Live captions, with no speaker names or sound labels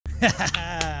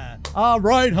All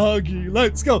right, Huggy,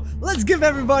 let's go. Let's give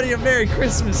everybody a Merry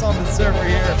Christmas on the server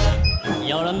here.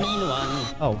 You're a mean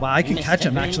one. Oh, wow, I can catch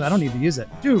him, actually. I don't need to use it.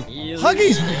 Dude,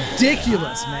 Huggy's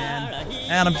ridiculous, man.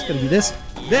 And I'm just going to do this.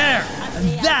 There.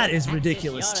 And that is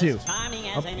ridiculous, too.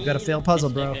 Oh, you got a failed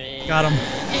puzzle, bro. Got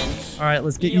him. All right,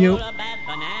 let's get you.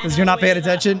 Because you're not paying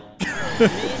attention.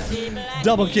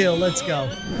 Double kill. Let's go.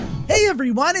 Hey,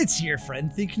 everyone. It's your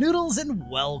friend Thinknoodles, and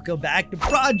welcome back to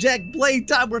Project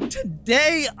Playtime, where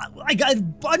today I got a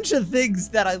bunch of things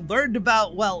that I learned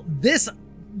about, well, this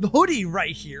hoodie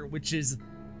right here, which is,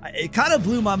 it kind of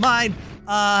blew my mind.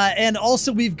 And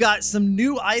also we've got some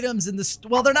new items in the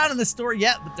well, they're not in the store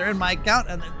yet, but they're in my account,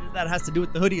 and that has to do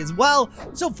with the hoodie as well.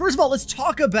 So first of all, let's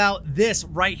talk about this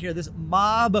right here, this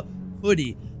mob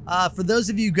hoodie. For those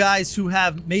of you guys who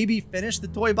have maybe finished the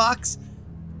toy box,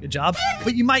 good job.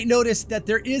 But you might notice that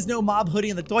there is no mob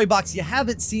hoodie in the toy box. You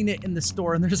haven't seen it in the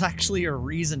store, and there's actually a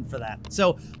reason for that.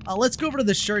 So let's go over to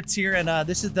the shirts here, and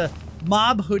this is the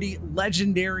mob hoodie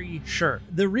legendary shirt.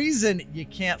 The reason you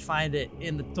can't find it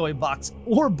in the toy box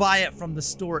or buy it from the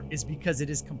store is because it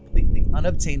is completely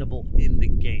unobtainable in the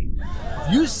game.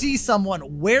 If you see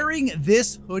someone wearing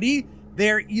this hoodie,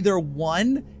 they're either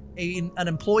one, an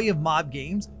employee of Mob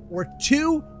Games, or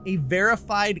two, a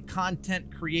verified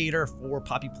content creator for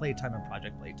Poppy Playtime and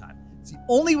Project Playtime. It's the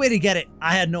only way to get it.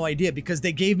 I had no idea because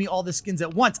they gave me all the skins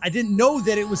at once. I didn't know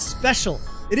that it was special.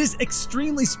 It is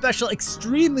extremely special,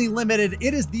 extremely limited.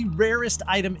 It is the rarest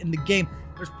item in the game.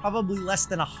 There's probably less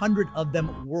than 100 of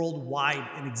them worldwide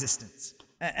in existence.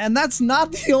 And that's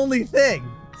not the only thing.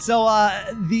 So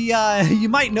you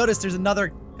might notice there's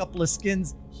another couple of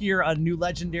skins here, a new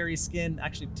legendary skin,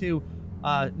 actually two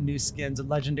new skins, a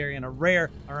legendary and a rare,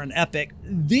 or an epic.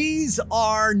 These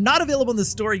are not available in the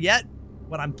store yet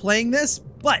when I'm playing this,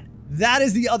 but that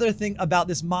is the other thing about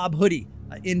this mob hoodie.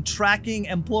 In tracking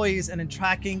employees and in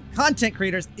tracking content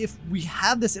creators, if we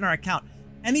have this in our account,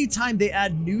 anytime they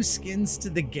add new skins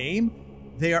to the game,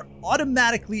 they are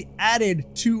automatically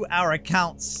added to our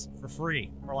accounts for free,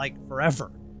 for like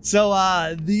forever.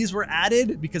 So these were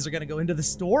added because they're gonna go into the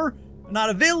store. They're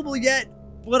not available yet,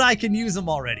 but I can use them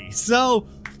already. So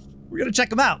we're gonna check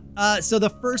them out. So the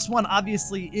first one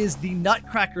obviously is the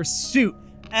Nutcracker suit.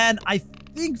 And I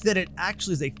think that it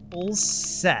actually is a full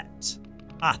set.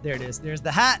 Ah, there it is. There's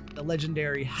the hat, the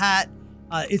legendary hat.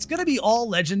 It's gonna be all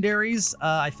legendaries.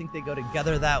 I think they go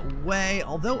together that way.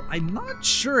 Although I'm not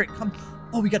sure it comes.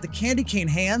 Oh, we got the candy cane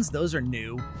hands. Those are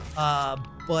new.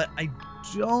 But I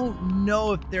don't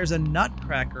know if there's a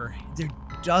Nutcracker. There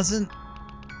doesn't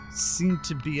seem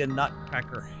to be a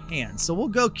Nutcracker hand. So we'll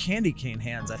go candy cane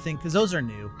hands, I think, because those are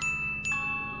new.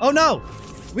 Oh no,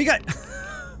 we got,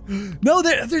 no,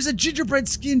 there's a gingerbread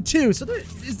skin too. So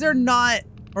is there not,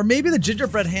 or maybe the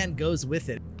gingerbread hand goes with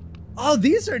it. Oh,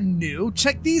 these are new.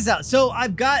 Check these out. So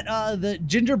I've got the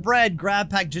gingerbread grab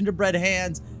pack, gingerbread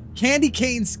hands, candy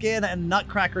cane skin, and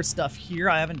Nutcracker stuff here.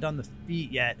 I haven't done the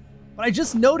feet yet. But I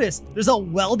just noticed there's a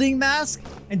welding mask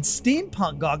and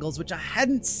steampunk goggles, which I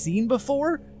hadn't seen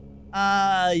before.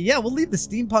 Yeah, we'll leave the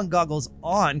steampunk goggles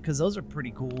on because those are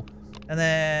pretty cool. And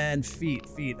then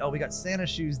feet. Oh, we got Santa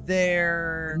shoes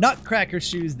there, Nutcracker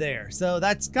shoes there. So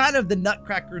that's kind of the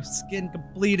Nutcracker skin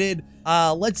completed.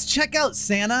 Let's check out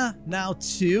Santa now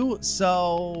too.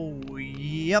 So,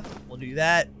 yep, we'll do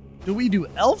that. Do we do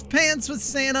elf pants with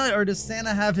Santa, or does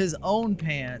Santa have his own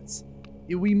pants?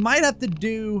 Yeah, we might have to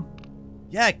do,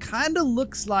 yeah, it kind of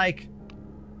looks like,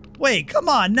 wait, come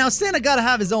on. Now Santa got to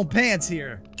have his own pants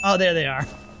here. Oh, there they are.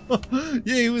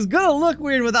 Yeah, he was gonna look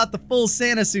weird without the full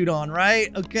Santa suit on,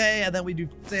 right? Okay, and then we do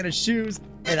Santa's shoes.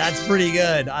 Hey, that's pretty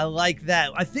good. I like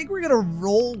that. I think we're gonna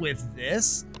roll with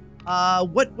this.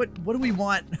 What do we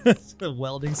want?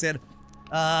 Welding Santa.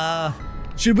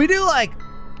 Should we do like,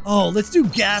 oh, let's do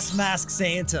gas mask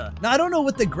Santa. Now, I don't know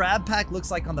what the grab pack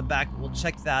looks like on the back, but we'll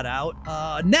check that out.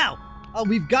 Now,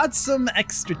 we've got some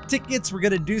extra tickets. We're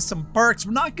gonna do some perks.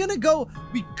 We're not gonna go,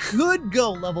 we could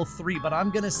go level 3, but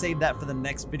I'm gonna save that for the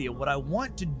next video. What I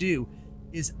want to do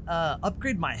is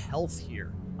upgrade my health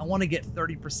here. I wanna get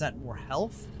 30% more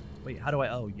health. Wait, how do I,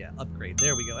 oh yeah, upgrade,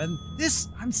 there we go. And this,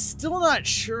 I'm still not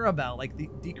sure about, like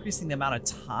decreasing the amount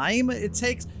of time it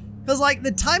takes, because like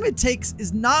the time it takes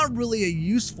is not really a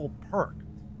useful perk,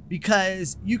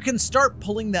 because you can start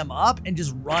pulling them up and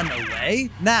just run away.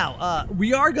 Now,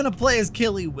 we are gonna play as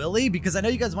Killy Willy because I know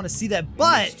you guys want to see that,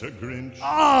 but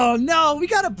oh no, we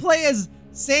gotta play as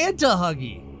Santa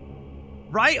Huggy,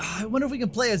 right? I wonder if we can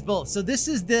play as both. So this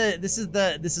is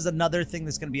another thing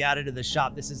that's gonna be added to the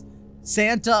shop. This is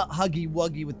Santa Huggy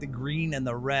Wuggy with the green and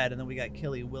the red, and then we got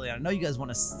Killy Willy. I know you guys want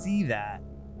to see that.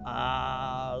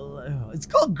 It's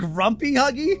called Grumpy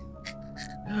Huggy.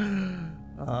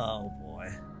 Oh boy.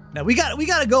 Now we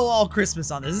gotta go all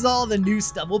Christmas on this. This is all the new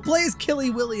stuff. We'll play as Killy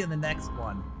Willy in the next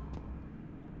one.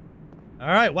 All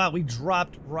right, wow, we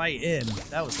dropped right in.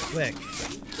 That was quick.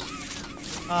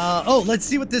 Oh, let's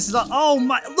see what this is. Oh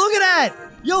my, look at that!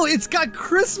 Yo, it's got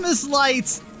Christmas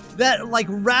lights that like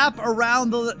wrap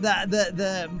around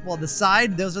the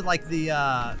side. Those are like the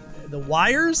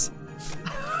wires.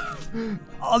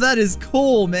 Oh, that is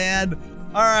cool, man.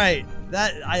 All right,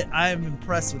 I'm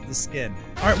impressed with the skin.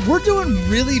 All right, we're doing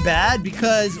really bad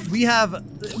because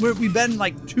we've been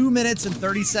like 2 minutes and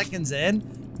 30 seconds in.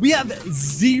 We have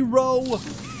 0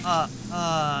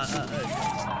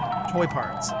 toy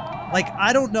parts. Like,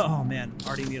 I don't know. Oh man,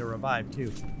 already need a revive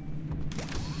too.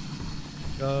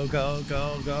 Go, go,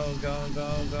 go, go, go,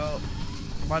 go, go.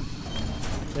 Come on.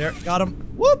 There, got him.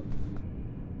 Whoop!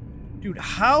 Dude,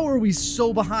 how are we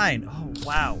so behind? Oh,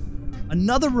 wow.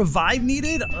 Another revive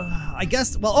needed? I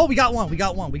guess, well, oh, we got one.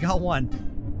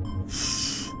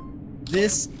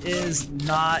 This is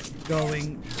not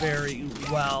going very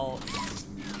well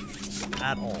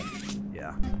at all.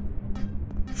 Yeah.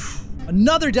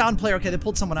 Another down player. Okay, they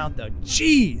pulled someone out though.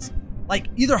 Jeez. Like,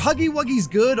 either Huggy Wuggy's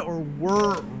good or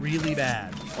we're really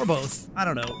bad. Or both. I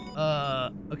don't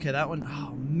know. Okay, that one.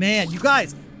 Oh, man. You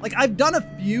guys, like, I've done a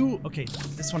few. Okay,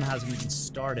 this one hasn't even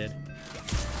started.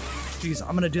 Jeez,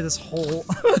 I'm gonna do this whole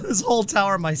this whole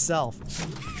tower myself.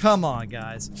 Come on,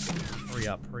 guys. Hurry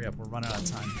up, hurry up. We're running out of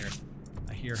time here.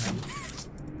 I hear him.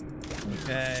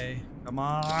 Okay, come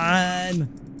on.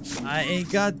 I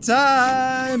ain't got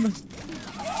time.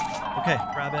 Okay,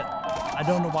 grab it. I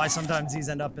don't know why sometimes these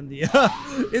end up in the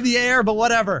in the air, but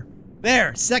whatever.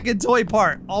 There, second toy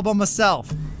part, all by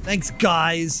myself. Thanks,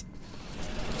 guys.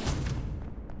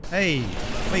 Hey,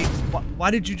 wait, why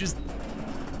did you just,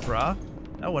 bruh?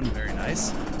 That wasn't very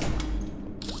nice.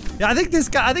 Yeah, I think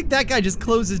that guy just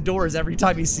closes doors every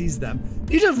time he sees them.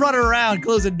 He just run around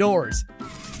closing doors.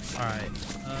 All right,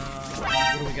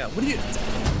 what do we got? What do you,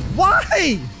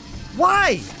 why?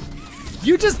 Why?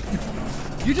 You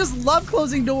just love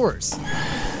closing doors.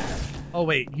 Oh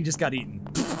wait, he just got eaten.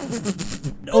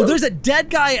 Oh, there's a dead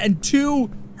guy and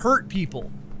 2 hurt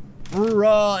people.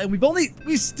 Bruh, and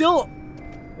we still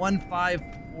 1 5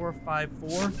 4 5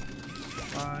 4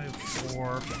 5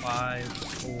 4 5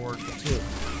 4 2.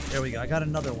 There we go. I got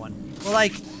another one. Well,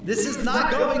 like, this is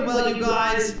not going well, you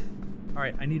guys. All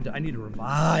right, I need to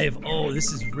revive. Oh,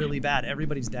 this is really bad.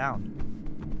 Everybody's down.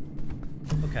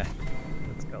 Okay.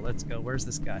 Let's go. Where's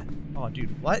this guy? Oh,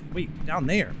 dude, what? Wait, down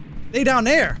there. They down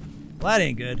there. Well, that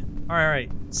ain't good. All right.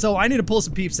 So I need to pull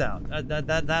some peeps out.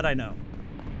 That I know.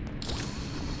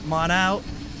 Come on out.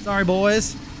 Sorry,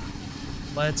 boys.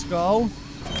 Let's go.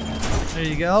 There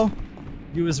you go.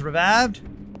 You was revived.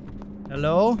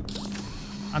 Hello.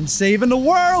 I'm saving the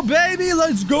world, baby.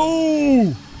 Let's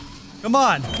go. Come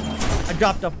on. I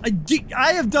dropped up.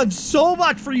 I have done so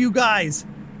much for you guys.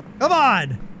 Come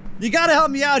on. You gotta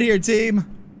help me out here, team.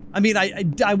 I mean,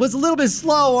 I was a little bit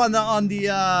slow on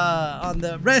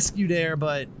the rescue there,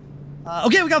 but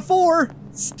okay, we got 4.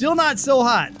 Still not so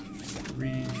hot. 3,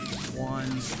 1,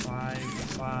 5,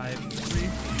 5,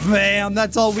 3. Bam!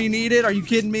 That's all we needed. Are you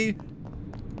kidding me?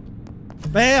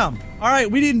 Bam! All right,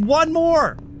 we need 1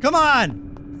 more. Come on.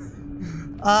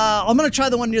 I'm gonna try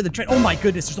the one near the train. Oh my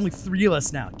goodness, there's only 3 of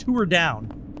us now. 2 are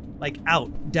down, like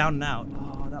out, down and out.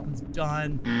 Oh, that one's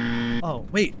done. Oh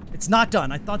wait, it's not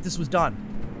done. I thought this was done.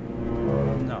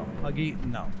 No, Huggy,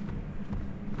 no.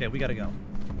 Okay, we gotta go.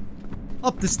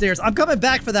 Up the stairs. I'm coming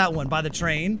back for that one by the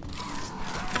train.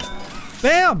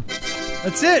 Bam!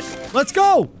 That's it. Let's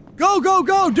go. Go, go,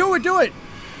 go. Do it, do it.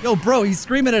 Yo, bro, he's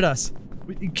screaming at us.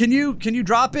 Can you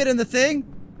drop it in the thing?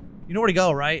 You know where to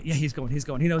go, right? Yeah, he's going. He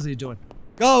knows what he's doing.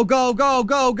 Go, go, go,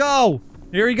 go, go.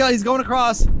 Here he goes. He's going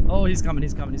across. Oh, he's coming.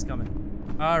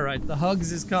 All right, the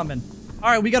hugs is coming. All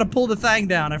right, we gotta pull the thing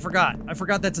down. I forgot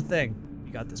that's a thing.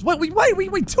 You got this. Wait,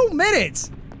 2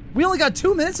 minutes. We only got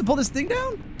 2 minutes to pull this thing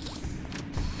down?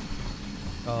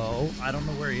 Oh, I don't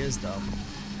know where he is though.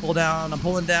 Pull down, I'm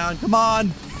pulling down, come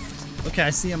on. Okay, I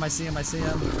see him.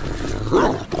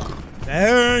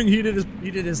 Dang, he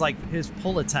did his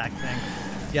pull attack thing.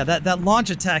 Yeah, that launch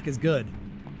attack is good.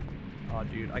 Oh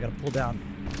dude, I gotta pull down.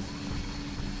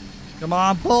 Come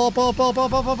on, pull. All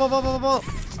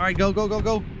right, go.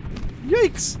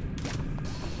 Yikes.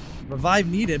 Revive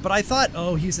needed, but I thought,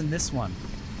 oh, he's in this one.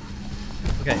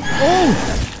 Okay. Oh!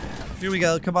 Here we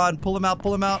go. Come on, pull him out.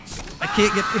 I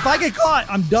can't get, if I get caught,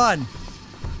 I'm done.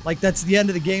 Like, that's the end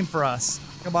of the game for us.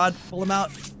 Come on, pull him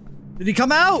out. Did he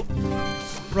come out?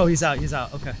 Bro, he's out.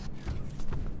 Okay.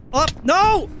 Up,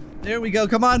 no! There we go,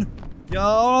 come on.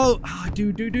 Yo,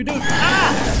 dude.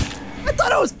 Ah! I thought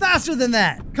thought I was faster than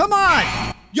that. Come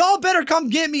on. Y'all better come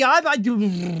get me. I do.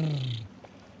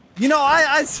 You know,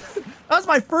 that was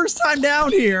my first time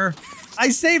down here. I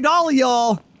saved all of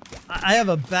y'all. I have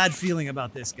a bad feeling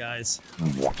about this, guys.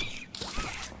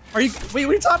 Are you, wait,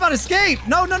 what are you talking about? Escape?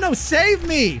 No, no, no, save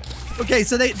me. Okay,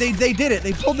 so they did it.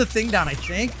 They pulled the thing down, I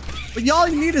think. But y'all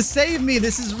need to save me.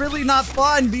 This is really not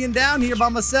fun being down here by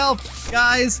myself,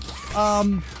 guys.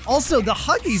 Also, the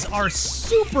Huggies are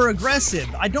super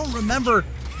aggressive. I don't remember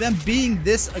them being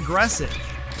this aggressive.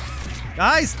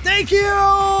 Guys, thank you!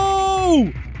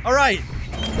 All right.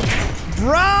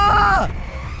 Bruh!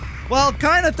 Well,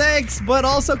 kind of thanks, but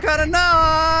also kind of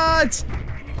not.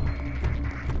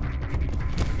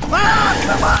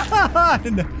 Ah,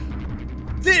 come on!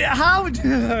 Dude, how?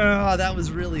 Oh, that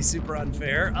was really super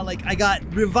unfair. I got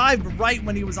revived right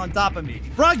when he was on top of me.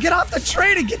 Bro, get off the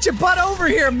train and get your butt over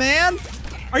here, man.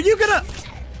 Are you gonna?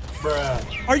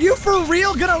 Bruh. Are you for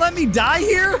real gonna let me die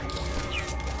here?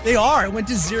 They are. It went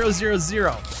to 0, 0,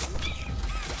 0.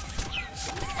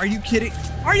 Are you kidding?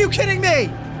 Are you kidding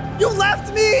me? You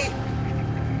left me?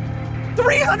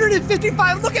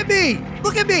 355. Look at me.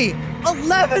 Look at me.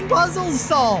 11 puzzles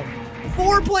solved.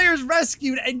 4 players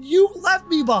rescued, and you left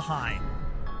me behind.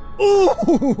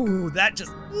 Ooh, that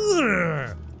just.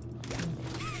 Ugh.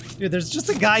 Dude, there's just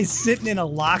a guy sitting in a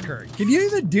locker. Can you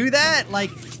even do that?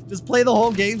 Like, just play the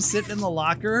whole game sitting in the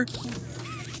locker?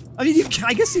 I mean,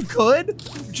 I guess you could,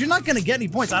 but you're not gonna get any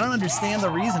points. I don't understand the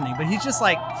reasoning, but he's just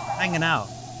like hanging out.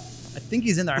 I think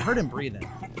he's in there. I heard him breathing.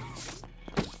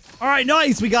 All right,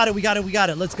 nice. We got it. We got it. We got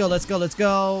it. Let's go. Let's go. Let's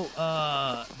go.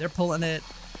 They're pulling it.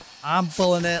 I'm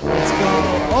pulling it. Let's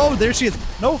go. Oh, there she is.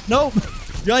 Nope. Nope.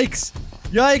 Yikes.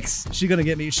 Yikes. She's gonna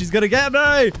get me. She's gonna get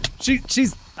me.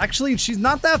 She's actually, she's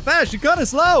not that fast. She's kind of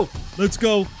slow. Let's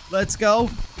go. Let's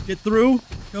go. Get through.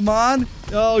 Come on.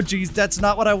 Oh, geez. That's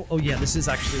not what I... Oh, yeah. This is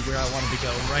actually where I wanted to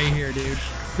go. Right here, dude.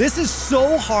 This is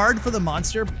so hard for the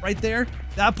monster right there.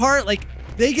 That part, like,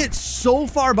 they get so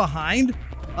far behind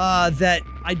that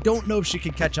I don't know if she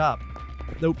can catch up.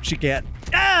 Nope, she can't.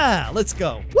 Ah, let's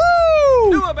go.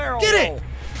 Woo! Do a barrel Get it!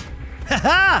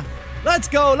 Haha! Let's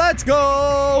go, let's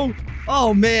go!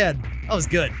 Oh, man. That was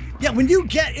good. Yeah, when you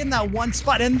get in that one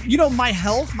spot, and, you know, my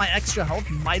health, my extra health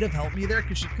might have helped me there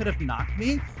because she could have knocked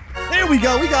me. There we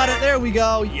go. We got it. There we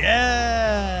go.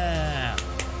 Yeah.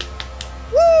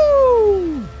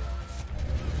 Woo!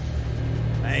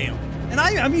 Bam. And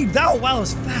I mean, that, wow, it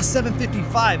was fast,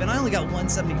 755, and I only got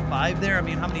 175 there. I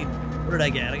mean, how many, what did I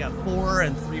get? I got 4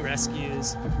 and 3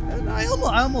 rescues. And I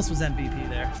almost was MVP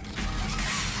there.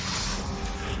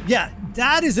 Yeah,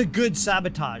 that is a good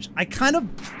sabotage. I kind of,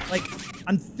 like,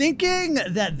 I'm thinking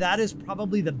that is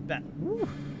probably the best.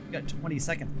 Got 20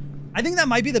 seconds. I think that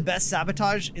might be the best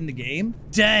sabotage in the game.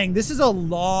 Dang, this is a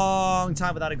long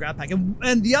time without a grab pack.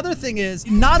 And the other thing is,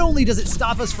 not only does it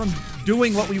stop us from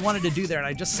doing what we wanted to do there, and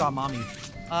I just saw mommy,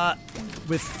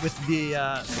 with the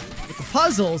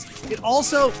puzzles, it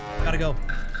also, gotta go,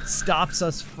 stops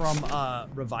us from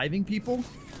reviving people.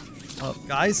 Oh,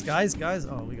 guys.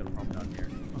 Oh, we got a problem down here.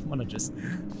 I'm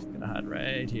gonna hide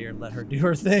right here and let her do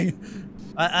her thing.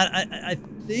 I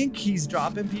think he's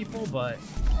dropping people, but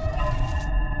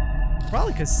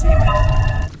probably because see me.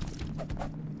 Oh,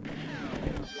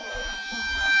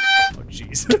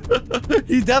 jeez.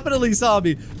 He definitely saw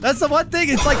me. That's the one thing.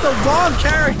 It's like the wrong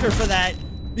character for that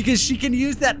because she can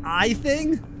use that eye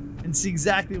thing and see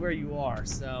exactly where you are.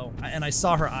 So, and I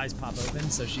saw her eyes pop open,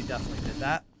 so she definitely did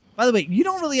that. By the way, you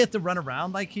don't really have to run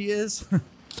around like he is.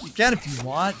 You can if you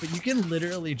want, but you can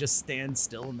literally just stand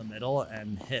still in the middle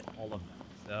and hit all of them.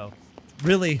 So,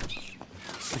 really,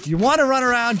 if you want to run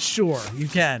around, sure, you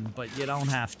can, but you don't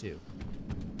have to.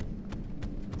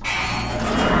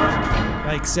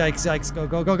 Yikes, yikes, yikes. Go,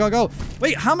 go, go, go, go.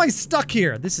 Wait, how am I stuck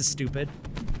here? This is stupid.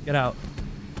 Get out.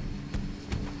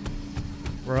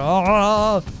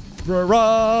 Rah, rah,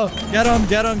 rah. Get him,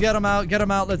 get him, get him out, get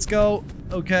him out. Let's go.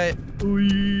 Okay.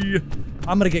 Ooh.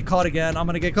 I'm gonna get caught again. I'm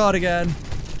gonna get caught again.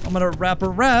 I'm gonna wrap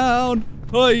around.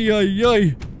 Ay, ay,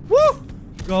 ay. Woo!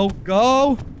 Go,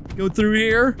 go. Go through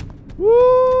here.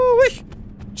 Woo!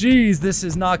 Jeez, this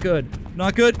is not good.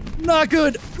 Not good. Not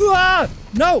good. Ah!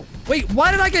 No! Wait,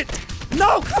 why did I get...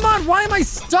 No, come on! Why am I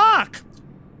stuck?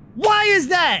 Why is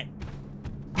that?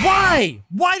 Why?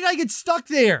 Why did I get stuck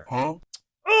there? Huh?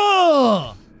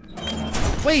 Ugh!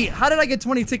 Wait, how did I get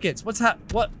 20 tickets? What's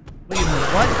what? Wait a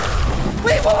minute, what?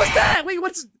 Wait, what was that? Wait,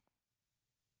 what's...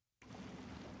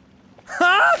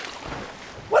 Huh?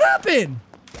 What happened?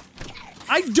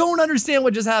 I don't understand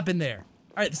what just happened there.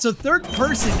 All right, so third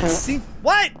person is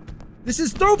what? This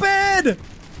is stupid!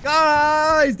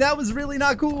 Guys, that was really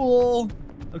not cool.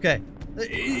 Okay,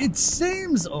 It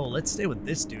seems, oh, let's stay with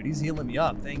this dude. He's healing me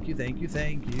up. Thank you, thank you,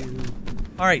 thank you.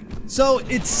 All right, so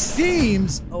it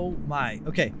seems, oh my,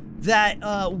 okay, that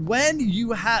when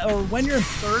you're in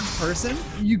third person,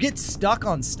 you get stuck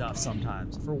on stuff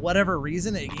sometimes. For whatever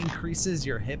reason, it increases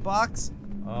your hitbox.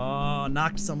 Oh,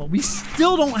 knocked someone. We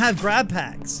still don't have grab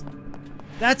packs.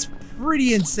 That's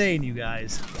pretty insane, you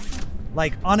guys.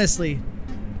 Like, honestly,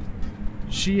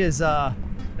 she is,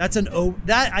 that's an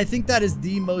I think that is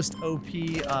the most OP,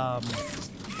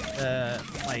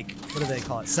 like, what do they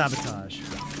call it? Sabotage.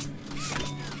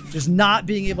 Just not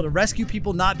being able to rescue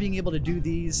people, not being able to do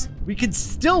these. We could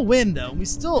still win, though.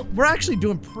 We're actually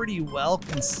doing pretty well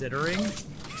considering.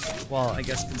 Well, I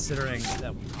guess considering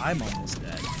that I'm almost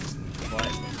dead. But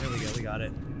there we go, we got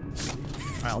it. All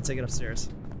right, I'll take it upstairs.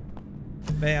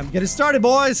 Bam, get it started,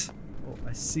 boys. Oh,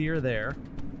 I see her there.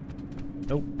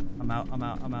 Nope, I'm out, I'm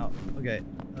out, I'm out. Okay,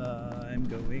 I'm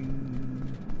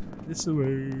going this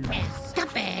way.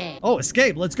 Escape. Oh,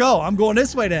 escape, let's go. I'm going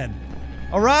this way then.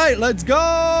 All right, let's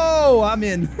go. I'm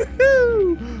in.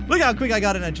 Look how quick I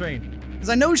got in that train. Because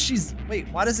I know she's, wait,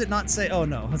 why does it not say, oh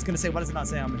no, I was gonna say, why does it not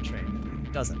say I'm in train?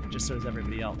 It doesn't, it just shows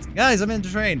everybody else. Guys, I'm into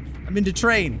train. I'm into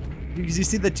train. You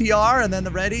see the TR and then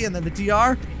the ready and then the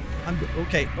TR?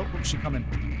 Okay, oh, she's coming.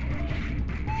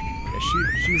 Yeah,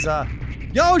 she's,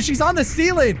 yo, she's on the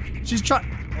ceiling. She's trying,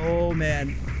 oh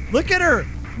man. Look at her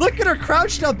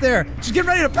crouched up there. She's getting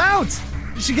ready to pounce.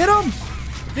 Did she get him?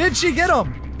 Did she get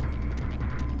him?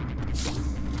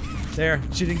 There,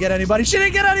 she didn't get anybody. She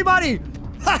didn't get anybody!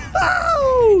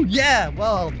 Yeah,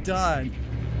 well done.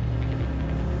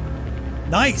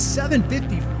 Nice,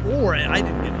 754, and I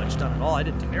didn't get much done at all. I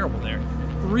did terrible there.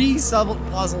 3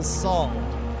 puzzles solved.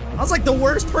 I was like the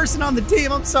worst person on the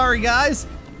team. I'm sorry, guys.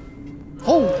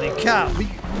 Holy cow,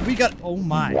 we got, oh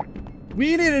my.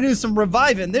 We need to do some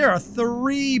reviving. There are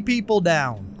 3 people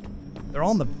down. They're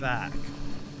all in the back.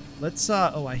 Let's,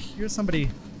 oh, I hear somebody,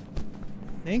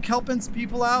 I think helping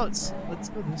people out. Let's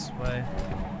go this way.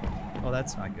 Oh,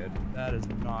 that's not good. That is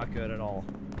not good at all.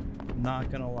 I'm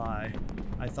not gonna lie.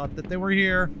 I thought that they were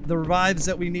here. The revives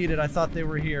that we needed, I thought they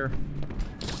were here.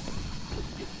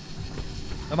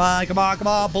 Come on, come on, come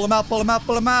on. Pull them out, pull them out,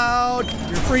 pull them out.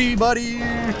 You're free, buddy.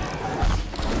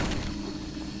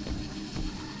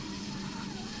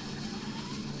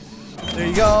 There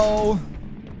you go.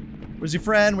 Where's your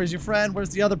friend? Where's your friend? Where's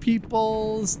the other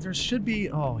peoples? There should be,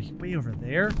 oh, way over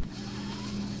there.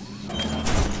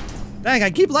 Dang, I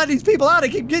keep letting these people out. I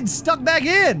keep getting stuck back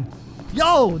in.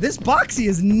 Yo, this Boxy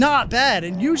is not bad.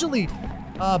 And usually,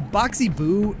 Boxy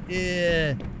Boo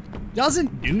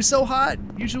doesn't do so hot,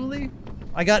 usually.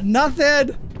 I got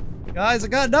nothing. Guys, I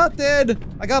got nothing.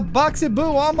 I got Boxy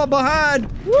Boo on my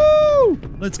behind. Woo!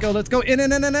 Let's go, let's go. In.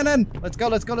 Let's go,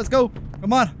 let's go, let's go.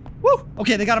 Come on. Woo!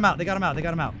 Okay, they got him out. They got him out. They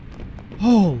got him out.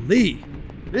 Holy,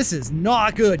 this is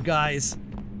not good, guys.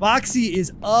 Boxy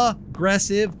is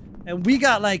aggressive, and we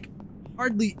got like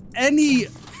hardly any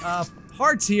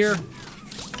parts here.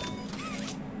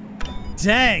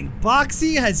 Dang,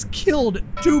 Boxy has killed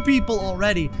 2 people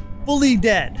already, fully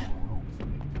dead.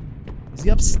 Is he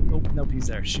up? Oh, nope, he's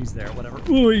there. She's there, whatever.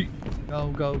 Ooh. Go,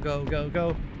 go, go, go,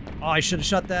 go. Oh, I should have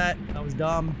shut that. That was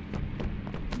dumb.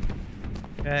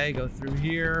 Okay, go through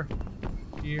here.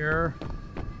 Here.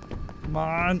 Come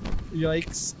on.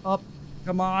 Yikes. Up.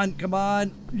 Come on. Come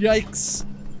on. Yikes.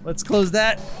 Let's close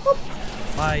that. Whoop.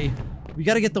 Bye. We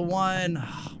gotta get the one.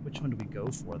 Which one do we go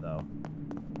for, though?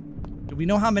 Do we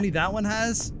know how many that one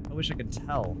has? I wish I could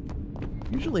tell.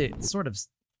 Usually it's sort of...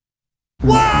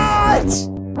 What?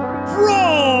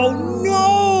 Bro,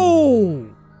 no!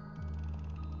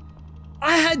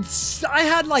 I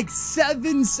had like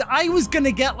 7... I was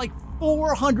gonna get like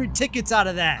 400 tickets out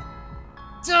of that.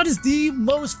 That is the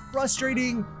most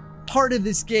frustrating part of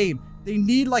this game. They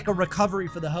need like a recovery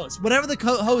for the host. Whatever the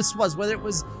host was, whether it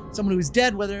was someone who was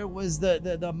dead, whether it was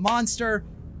the monster,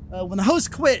 when the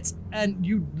host quits and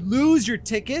you lose your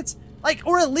tickets, like,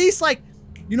 or at least like,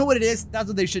 you know what it is? That's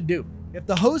what they should do. If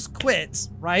the host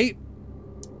quits, right?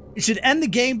 It should end the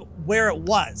game where it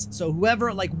was. So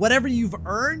whoever, like whatever you've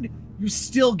earned, you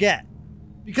still get.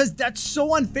 Because that's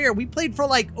so unfair. We played for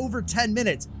like over 10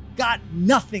 minutes, got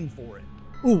nothing for it.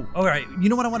 Ooh, all right, you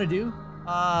know what I want to do?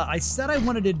 I said I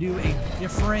wanted to do a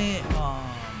different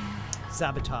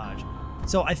sabotage.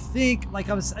 So I think, like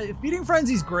I was, Feeding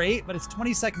Frenzy's great, but it's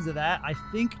 20 seconds of that. I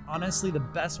think, honestly, the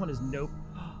best one is Nope.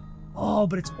 Oh,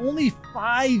 but it's only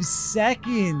 5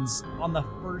 seconds on the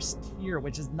first tier,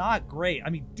 which is not great. I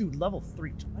mean, dude, level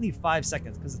 3, 25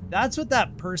 seconds, because that's what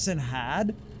that person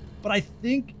had. But I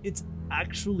think it's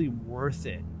actually worth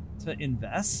it to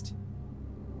invest.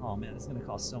 Oh man, it's gonna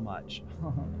cost so much.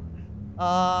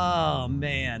 Oh,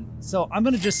 man. So I'm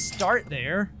going to just start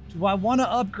there. Do I want to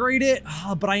upgrade it?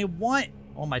 Oh, but I want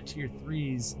all my tier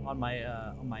 3s on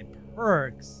my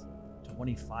perks.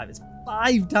 25 is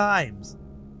 5 times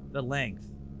the length.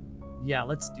 Yeah,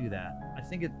 let's do that. I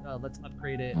think let's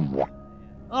upgrade it.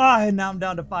 And now I'm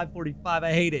down to 545.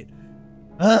 I hate it.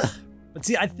 Ugh. But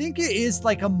see, I think it is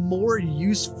like a more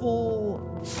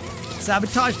useful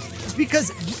sabotage. It's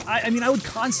because, I mean, I would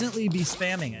constantly be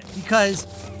spamming it because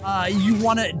you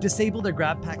want to disable their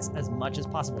grab packs as much as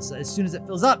possible. So as soon as it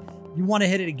fills up, you want to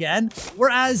hit it again.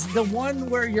 Whereas the one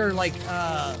where you're like,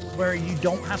 where you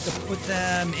don't have to put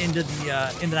them into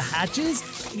the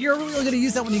hatches, you're really going to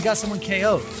use that when you got someone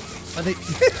KO'd. Are they?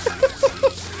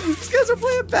 These guys are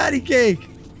playing patty cake.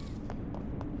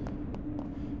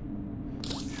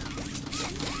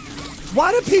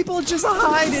 Why do people just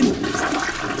hide in?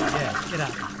 Yeah, get out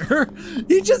of here.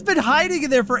 He's just been hiding in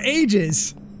there for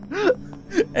ages.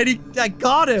 And I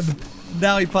got him.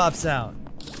 Now he pops out.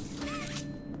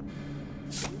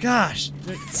 Gosh,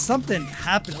 something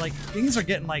happened. Like, things are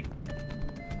getting like...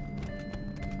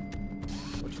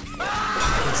 Okay,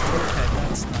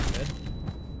 that's not good.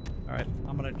 Alright,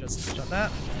 I'm gonna just shut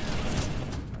that.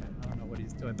 Alright, I don't know what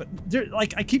he's doing, but there,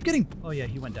 like, I keep getting... Oh yeah,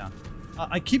 he went down.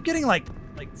 I keep getting like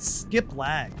skip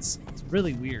lags. It's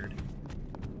really weird.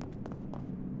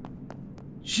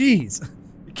 Jeez.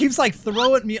 It keeps like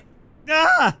throwing me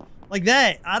like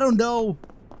that. I don't know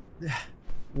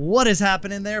what is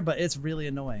happening there, but it's really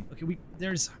annoying. Okay,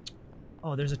 there's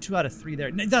a 2 out of 3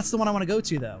 there. That's the one I want to go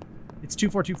to though. It's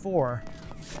 2424.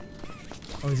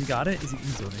 Oh, has he got it? He's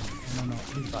doing it. No.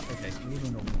 He's about, okay,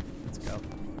 no. Let's go.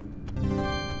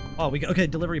 Oh, we got, okay,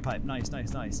 delivery pipe. Nice.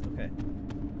 Okay.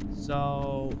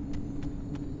 So,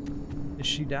 is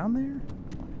she down there?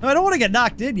 No, I don't want to get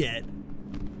knocked in yet.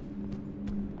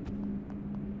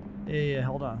 Yeah,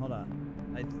 hold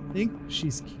on. I think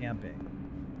she's camping.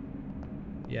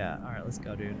 Yeah, all right, let's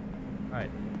go, dude. All right,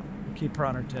 we'll keep her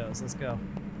on her toes. Let's go.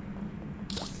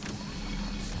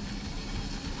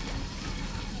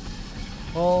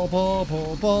 Pull.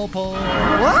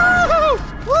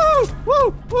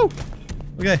 Woo!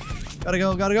 Okay, gotta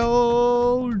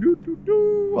go.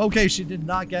 Okay, she did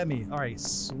not get me. All right,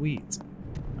 sweet.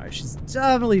 All right, she's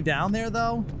definitely down there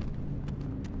though.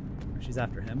 She's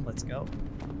after him. Let's go.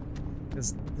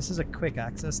 Because this is a quick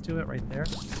access to it right there.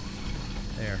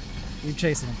 There. Keep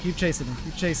chasing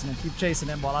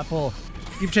him while I pull.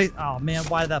 Oh man,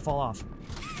 why did that fall off?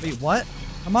 Wait, what?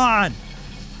 Come on!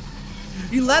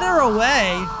 You let her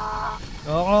away!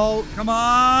 Oh, come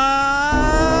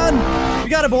on! We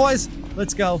got it, boys!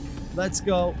 Let's go.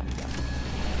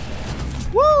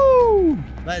 Woo!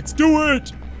 Let's do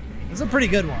it! This is a pretty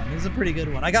good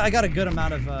one. I got a good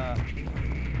amount of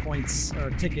points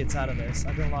or tickets out of this.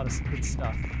 I did a lot of good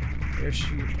stuff. There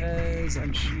she is,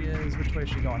 and she is. Which way is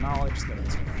she going? Oh, let's just go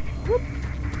this way. Whoop.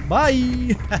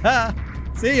 Bye!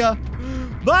 See ya!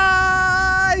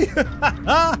 Bye!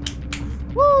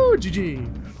 Woo!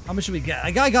 GG. How much should we get?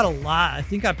 I got a lot. I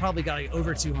think I probably got like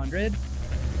over 200.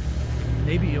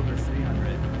 Maybe over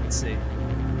 300. Let's see.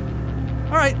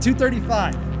 All right,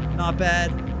 235. Not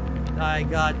bad. I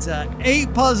got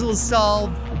 8 puzzles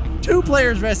solved, 2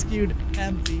 players rescued,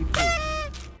 MVP.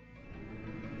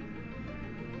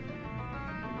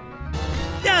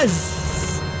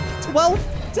 Yes!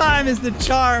 12th time is the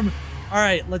charm. All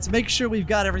right, let's make sure we've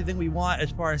got everything we want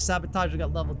as far as sabotage. We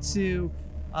got level 2.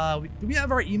 Do we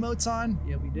have our emotes on?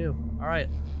 Yeah, we do. All right,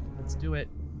 let's do it.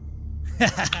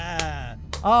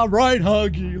 All right,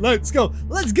 Huggy, let's go.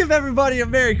 Let's give everybody a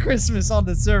Merry Christmas on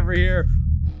the server here.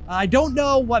 I don't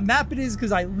know what map it is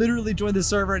because I literally joined the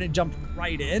server and it jumped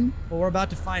right in, but we're about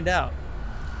to find out.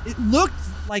 It looked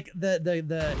like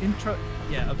the intro.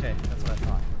 Yeah, okay, that's what I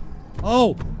thought.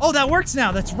 Oh, that works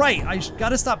now. That's right. I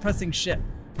gotta stop pressing shift.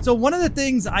 So one of the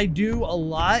things I do a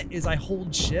lot is I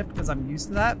hold shift because I'm used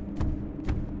to that.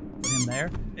 Put him there,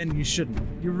 and you shouldn't.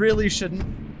 You really shouldn't.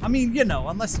 I mean, you know,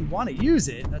 unless you want to use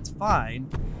it, that's fine.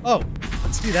 Oh,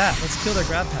 let's do that. Let's kill their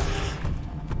grab pack.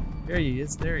 There he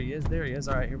is.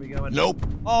 All right, here we go. Nope.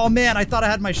 Oh man, I thought I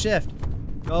had my shift.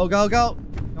 Go.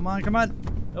 Come on.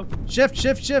 Nope.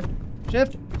 Shift.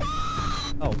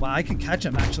 Oh wow, I can catch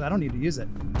him actually. I don't need to use it.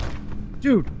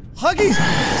 Dude, Huggy's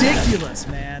ridiculous,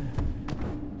 man.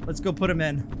 Let's go put him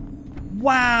in.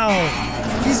 Wow,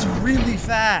 he's really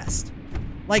fast.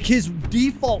 Like his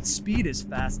default speed is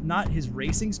fast, not his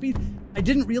racing speed. I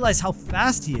didn't realize how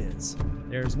fast he is.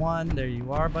 There's one. There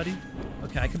you are, buddy.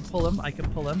 Okay, I can pull him.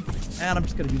 And I'm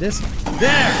just gonna do this.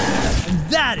 There! And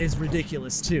that is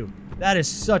ridiculous too. That is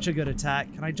such a good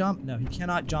attack. Can I jump? No, he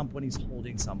cannot jump when he's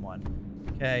holding someone.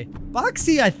 Okay.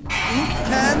 Boxy, I think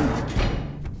can.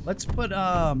 Let's put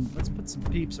some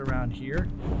peeps around here,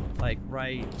 like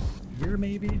right here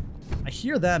maybe. I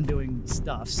hear them doing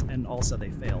stuffs, and also they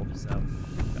failed, so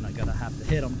I'm gonna have to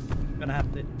hit them. Gonna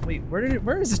have to wait.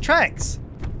 Where is his tracks?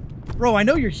 Bro, I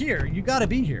know you're here. You gotta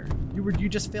be here. You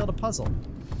just failed a puzzle.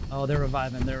 Oh, they're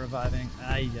reviving. They're reviving.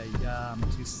 I'm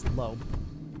too slow.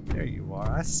 There you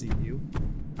are. I see you.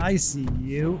 I see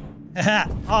you.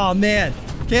 Oh man,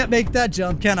 can't make that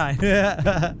jump, can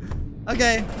I?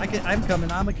 Okay, I'm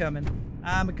coming. I'm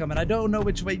coming. I don't know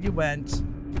which way you went,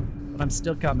 but I'm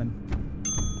still coming.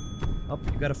 Oh,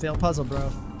 you got a fail puzzle,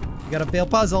 bro. You got a fail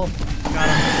puzzle. Got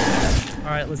him. All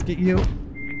right, let's get you.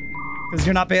 Because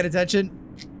you're not paying attention.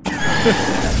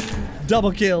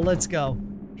 Double kill. Let's go.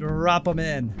 Drop them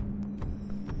in.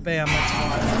 Bam. That's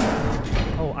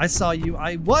one. Oh, I saw you.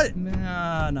 What?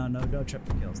 No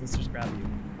triple kills. Let's just grab you.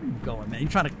 Where are you going, man? You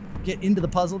trying to get into the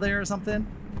puzzle there or something?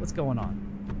 What's going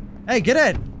on? Hey, get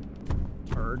in.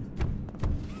 Turd.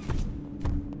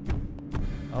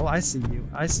 Oh, I see you.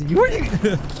 I see you. Where are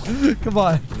you? Come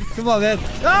on. Come on, man.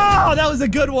 Oh, that was a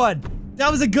good one. That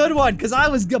was a good one, because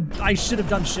I should have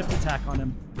done shift attack on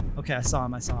him. Okay, I saw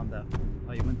him though.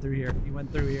 Oh, he went through here. He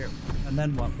went through here. And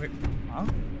then what?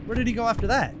 Where did he go after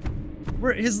that?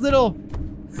 Where his little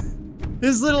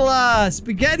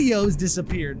SpaghettiOs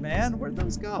disappeared, man. Where'd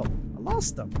those go? I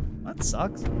lost them. That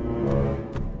sucks.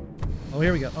 Oh,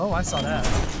 here we go. Oh, I saw that.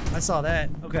 I saw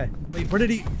that. Okay. Wait, where did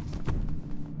he?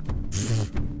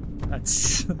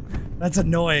 That's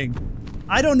annoying.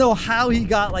 I don't know how he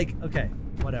got like, okay,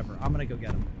 whatever. I'm gonna go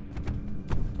get him.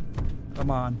 Come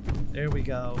on. There we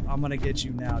go. I'm gonna get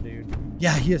you now, dude.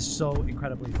 Yeah, he is so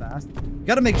incredibly fast. You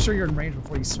gotta make sure you're in range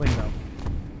before you swing, though.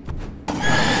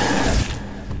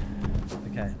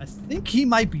 Okay, I think he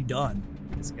might be done,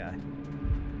 this guy.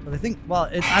 But I think, well,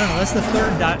 I don't know, that's the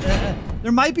third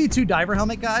there might be 2 diver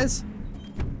helmet guys.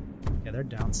 Yeah, they're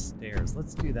downstairs.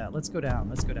 Let's do that. Let's go down.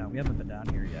 Let's go down. We haven't been down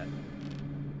here yet.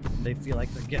 They feel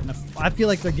like they're getting I feel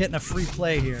like they're getting a free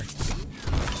play here.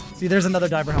 See, there's another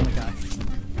diver helmet guy.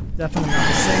 Definitely not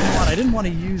the same one. I didn't want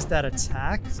to use that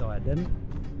attack, so I didn't.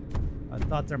 I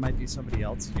thought there might be somebody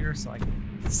else here, so I could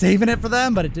saving it for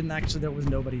them, but it didn't actually. There was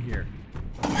nobody here.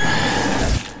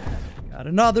 Got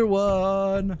another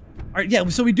one. All right, yeah.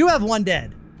 So we do have 1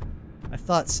 dead. I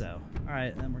thought so. All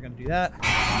right, then we're gonna do that.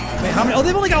 Wait, how many? Oh,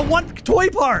 they've only got 1 toy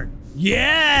part.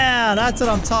 Yeah, that's what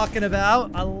I'm talking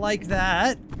about. I like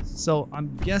that. So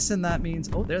I'm guessing that means.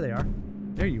 Oh, there they are.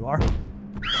 There you are.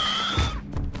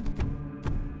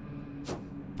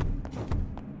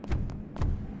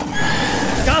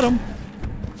 Got him.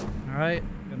 All right,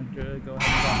 gonna go ahead and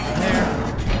drop in there.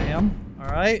 Bam. All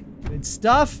right, good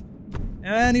stuff.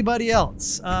 Anybody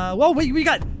else? Whoa, wait, we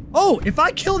got. Oh, if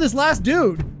I kill this last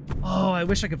dude. Oh, I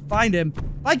wish I could find him.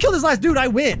 If I kill this last dude, I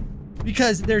win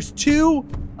because there's 2.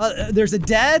 There's a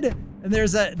dead, and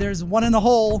there's 1 in the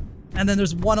hole, and then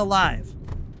there's 1 alive.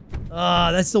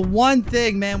 That's the one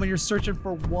thing, man. When you're searching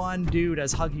for 1 dude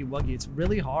as Huggy Wuggy, it's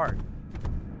really hard.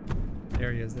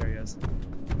 There he is. There he is.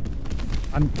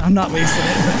 I'm not wasting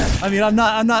it. I mean, I'm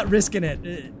not risking it.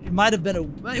 It might have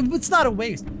been it's not a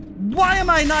waste. Why am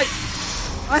I not?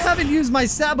 I haven't used my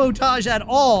sabotage at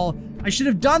all. I should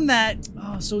have done that.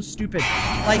 Oh, so stupid.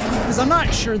 Like, because I'm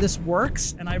not sure this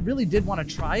works, and I really did want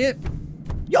to try it.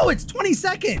 Yo, it's 20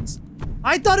 seconds.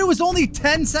 I thought it was only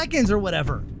 10 seconds or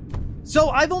whatever. So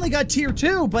I've only got tier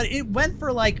 2, but it went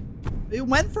for like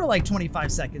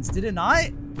 25 seconds, did it not?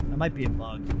 That might be a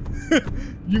bug.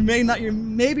 You're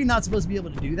maybe not supposed to be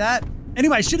able to do that.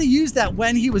 Anyway, I should have used that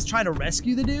when he was trying to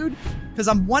rescue the dude, because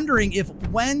I'm wondering if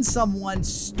when someone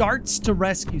starts to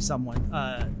rescue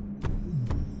someone,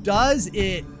 does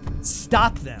it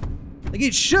stop them? Like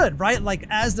it should, right? Like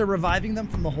as they're reviving them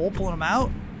from the hole, pulling them out.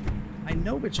 I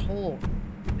know which hole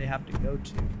they have to go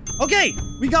to. Okay,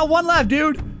 we got 1 left,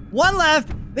 dude. 1 left.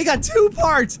 They got 2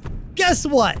 parts. Guess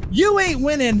what? You ain't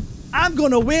winning. I'm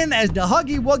gonna win as the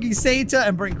Huggy Wuggy Santa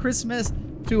and bring Christmas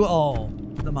to all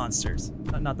the monsters,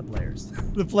 not the players.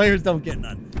 The players don't get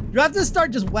none. You have to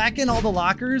start just whacking all the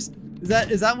lockers. Is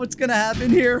that what's gonna happen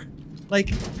here?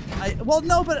 Like, well,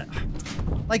 no, but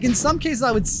like in some cases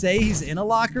I would say he's in a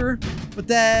locker, but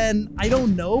then I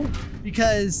don't know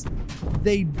because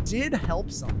they did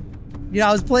help some. You know,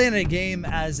 I was playing a game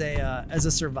as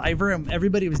a survivor, and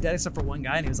everybody was dead except for 1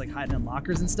 guy, and he was like hiding in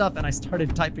lockers and stuff. And I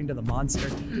started typing to the monster,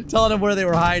 telling him where they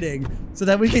were hiding, so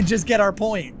that we can just get our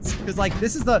points. Because like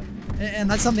this is and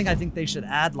that's something I think they should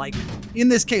add. Like in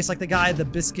this case, like the guy, the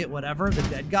biscuit, whatever, the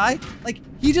dead guy, like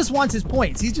he just wants his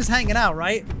points. He's just hanging out,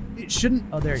 right? It shouldn't.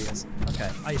 Oh, there he is. Okay,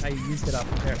 I used it up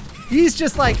there. He's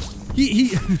just like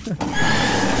he.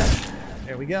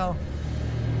 There we go.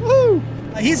 Woo!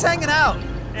 He's hanging out.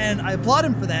 And I applaud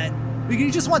him for that. Because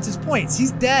he just wants his points.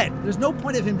 He's dead. There's no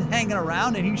point of him hanging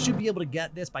around, and he should be able to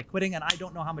get this by quitting, and I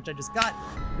don't know how much I just got.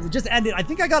 Because it just ended. I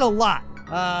think I got a lot.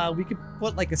 We could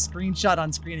put like a screenshot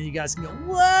on screen, and you guys can go,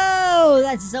 whoa,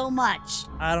 that's so much.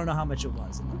 I don't know how much it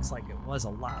was. It looks like it was a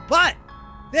lot. But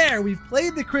there, we've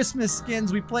played the Christmas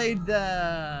skins. We played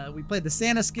the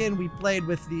Santa skin. We played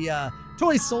with the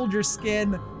toy soldier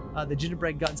skin, the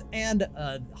gingerbread guns, and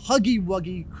Huggy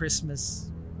Wuggy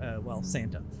Christmas,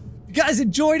 Santa. If you guys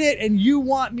enjoyed it and you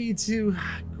want me to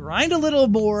grind a little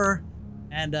more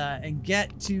and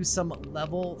get to some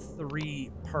level 3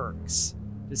 perks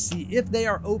to see if they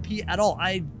are OP at all.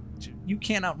 You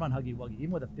can't outrun Huggy Wuggy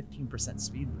even with a 15%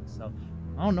 speed boost. So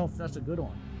I don't know if that's a good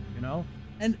one, you know?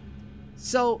 And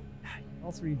so you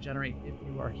also regenerate if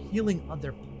you are healing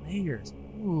other players.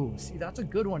 Ooh, see, that's a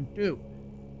good one too.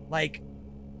 Like,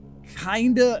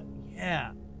 kinda,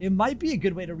 yeah. It might be a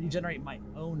good way to regenerate my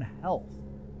own health.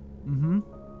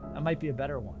 That might be a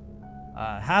better one.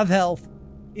 Have health,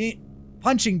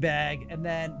 punching bag, and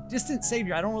then distant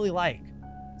savior I don't really like.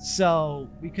 So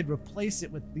we could replace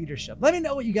it with leadership. Let me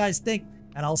know what you guys think,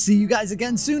 and I'll see you guys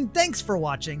again soon. Thanks for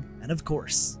watching, and of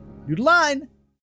course, Noodle line.